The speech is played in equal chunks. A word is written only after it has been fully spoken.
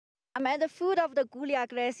I'm at the foot of the Gulia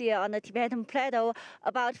Glacier on the Tibetan Plateau,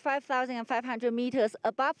 about 5,500 meters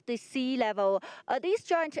above the sea level. This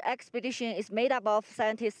joint expedition is made up of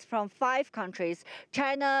scientists from 5 countries: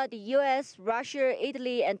 China, the US, Russia,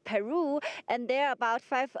 Italy, and Peru. And there are about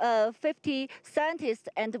 50 scientists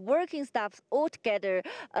and working staff altogether.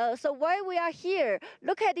 So while we are here,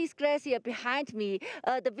 look at this glacier behind me.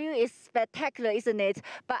 The view is spectacular, isn't it?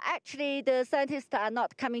 But actually, the scientists are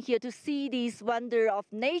not coming here to see this wonder of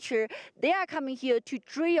nature. They are coming here to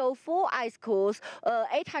drill 4 ice cores,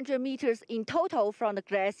 800 meters in total from the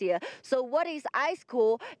glacier. So what is ice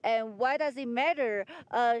core and why does it matter?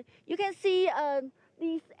 You can see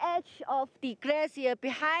this edge of the glacier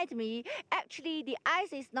behind me. Actually, the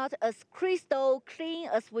ice is not as crystal clean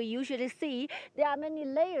as we usually see. There are many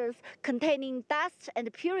layers containing dust and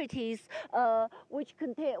impurities, which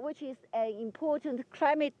is an important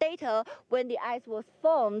climate data when the ice was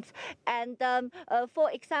formed. And for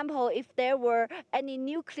example, if there were any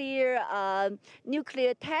nuclear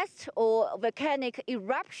test or volcanic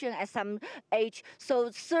eruption at some age, so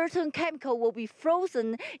certain chemical will be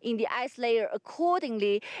frozen in the ice layer accordingly.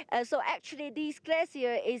 So actually, this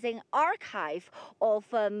glacier is an archive of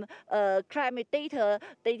climate data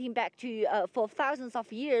dating back to for thousands of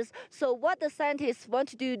years. So what the scientists want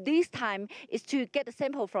to do this time is to get a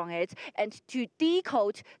sample from it and to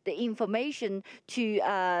decode the information to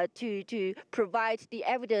provide the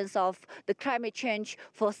evidence of the climate change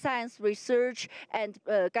for science research and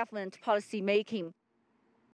government policy making.